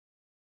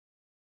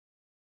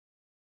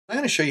I'm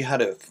going to show you how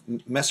to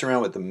mess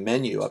around with the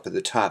menu up at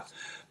the top.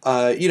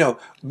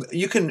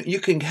 You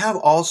can have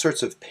all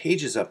sorts of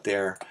pages up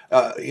there,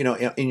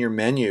 in your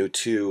menu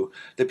to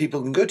that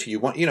people can go to.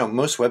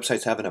 Most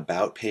websites have an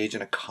about page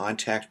and a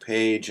contact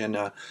page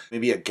and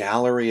maybe a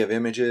gallery of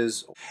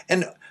images,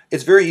 and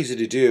it's very easy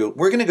to do.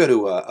 We're going to go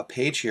to a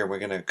page here. We're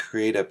going to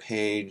create a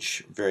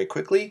page very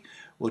quickly.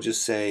 We'll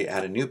just say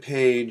add a new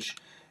page,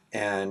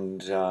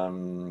 and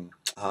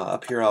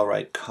up here I'll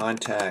write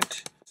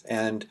contact.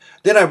 And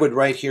then I would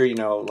write here,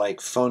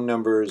 like phone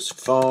numbers,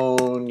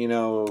 phone,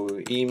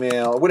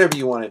 email, whatever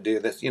you want to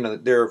do.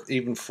 There are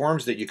even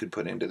forms that you could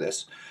put into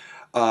this.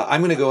 I'm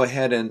going to go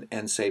ahead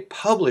and say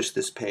publish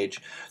this page.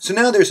 So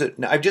now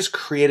I've just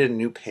created a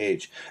new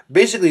page.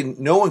 Basically,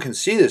 no one can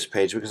see this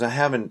page because I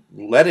haven't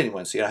let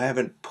anyone see it. I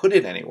haven't put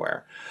it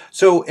anywhere.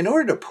 So in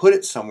order to put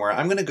it somewhere,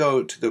 I'm going to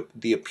go to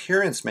the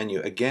appearance menu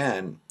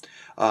again,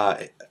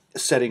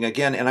 setting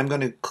again, and I'm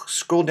going to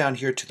scroll down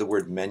here to the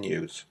word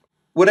menus.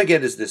 What I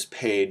get is this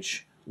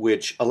page,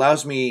 which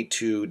allows me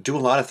to do a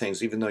lot of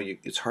things, even though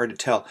it's hard to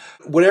tell.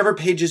 Whatever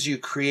pages you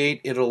create,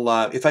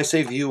 if I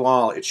say view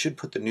all, it should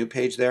put the new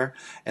page there,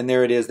 and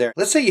there it is there.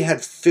 Let's say you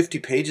had 50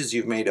 pages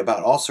you've made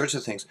about all sorts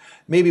of things.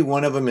 Maybe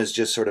one of them is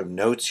just sort of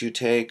notes you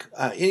take,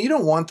 and you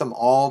don't want them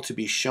all to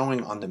be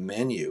showing on the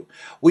menu.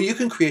 Well, you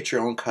can create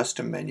your own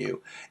custom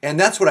menu, and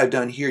that's what I've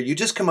done here. You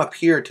just come up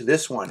here to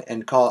this one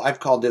and I've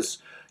called this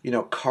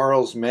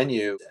Karl's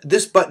menu.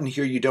 This button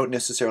here you don't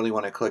necessarily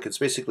want to click. It's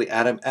basically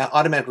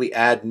automatically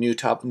add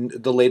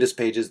the latest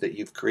pages that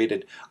you've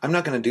created. I'm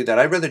not going to do that.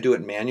 I'd rather do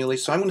it manually.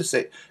 So I'm going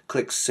to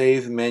click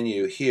Save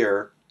Menu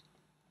here.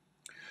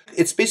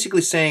 It's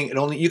basically saying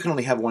you can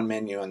only have one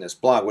menu on this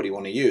blog. What do you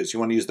want to use? You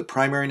want to use the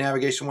primary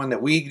navigation one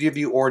that we give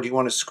you, or do you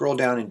want to scroll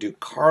down and do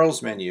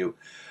Karl's menu?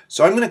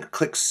 So I'm going to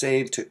click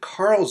Save to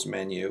Karl's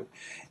menu.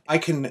 I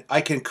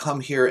can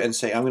come here and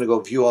say I'm going to go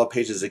view all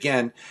pages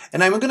again,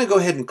 and I'm going to go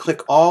ahead and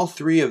click all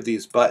three of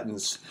these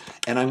buttons,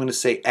 and I'm going to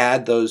say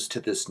add those to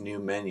this new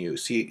menu.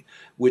 See,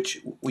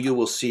 which you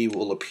will see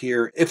will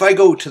appear. If I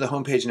go to the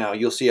home page now,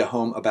 you'll see a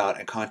home, about,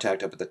 and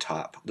contact up at the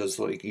top.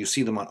 You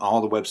see them on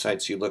all the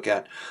websites you look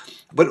at.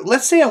 But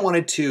let's say I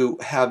wanted to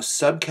have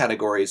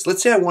subcategories.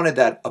 Let's say I wanted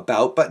that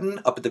about button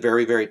up at the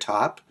very, very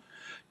top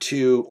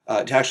to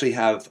actually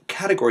have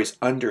categories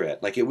under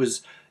it. Like it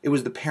was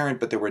the parent,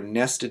 but there were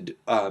nested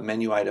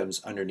menu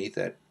items underneath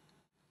it.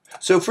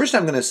 So first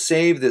I'm going to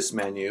save this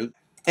menu,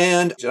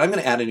 and I'm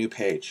going to add a new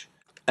page.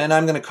 And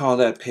I'm going to call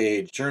that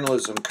page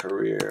Journalism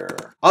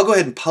Career. I'll go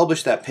ahead and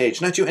publish that page,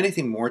 not do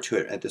anything more to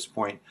it at this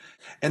point.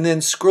 And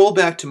then scroll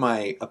back to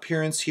my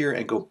appearance here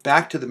and go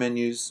back to the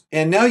menus.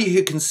 And now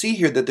you can see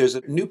here that there's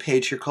a new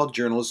page here called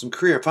Journalism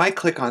Career. If I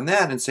click on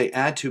that and say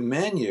Add to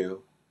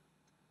Menu,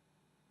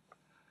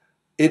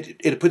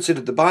 it puts it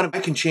at the bottom. I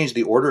can change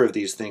the order of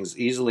these things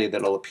easily,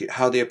 that'll appear,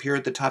 how they appear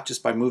at the top,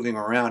 just by moving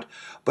around.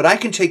 But I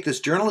can take this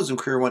journalism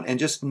career one and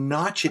just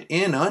notch it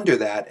in under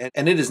that,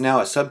 and it is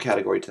now a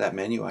subcategory to that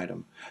menu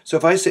item. So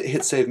if I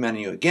hit Save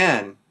Menu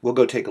again, we'll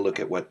go take a look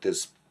at what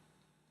this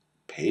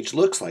page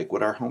looks like,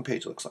 what our home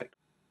page looks like.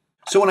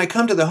 So when I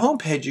come to the home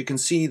page, you can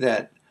see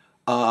that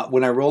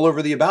when I roll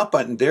over the About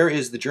button, there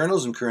is the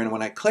journalism career, and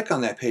when I click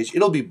on that page,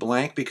 it'll be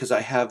blank because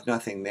I have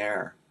nothing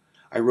there.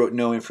 I wrote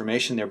no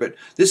information there, but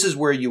this is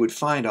where you would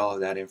find all of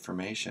that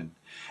information.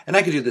 And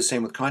I could do the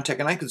same with contact,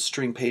 and I could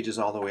string pages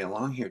all the way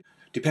along here,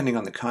 depending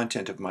on the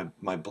content of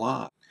my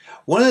blog.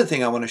 One other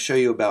thing I want to show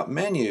you about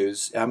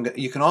menus,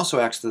 you can also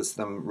access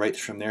them right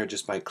from there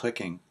just by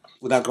clicking,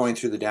 without going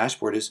through the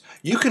dashboard, is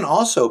you can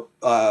also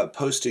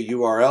post a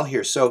URL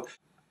here. So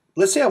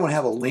let's say I want to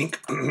have a link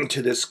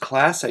to this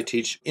class I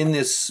teach in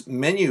this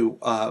menu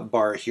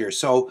bar here.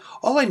 So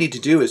all I need to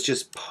do is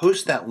just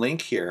post that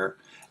link here,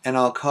 and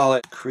I'll call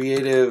it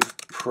Creative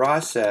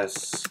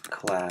Process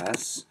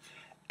Class,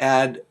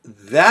 add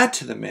that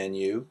to the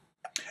menu,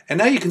 and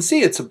now you can see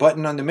it's a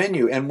button on the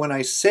menu. And when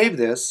I save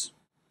this,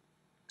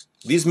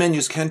 these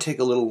menus can take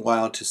a little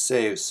while to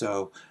save,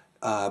 so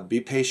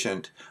be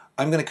patient.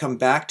 I'm going to come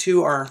back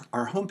to our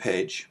home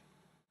page,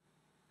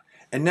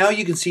 and now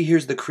you can see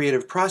here's the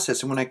creative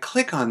process, and when I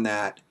click on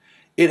that,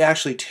 it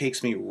actually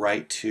takes me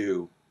right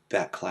to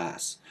that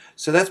class.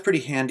 So that's pretty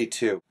handy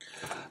too.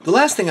 The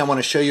last thing I want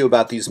to show you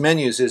about these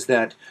menus is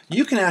that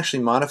you can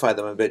actually modify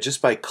them a bit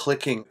just by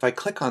clicking. If I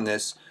click on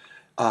this,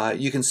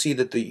 you can see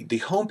that the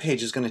home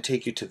page is going to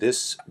take you to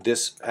this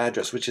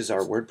address, which is our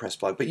WordPress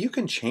blog, but you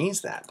can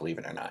change that, believe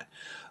it or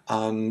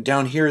not.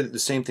 Down here, the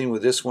same thing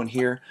with this one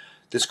here,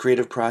 this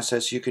creative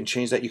process, you can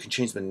change that. You can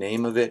change the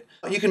name of it.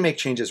 You can make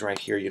changes right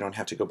here. You don't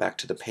have to go back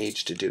to the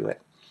page to do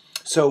it.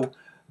 So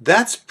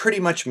that's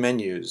pretty much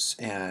menus,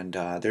 and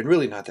they're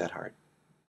really not that hard.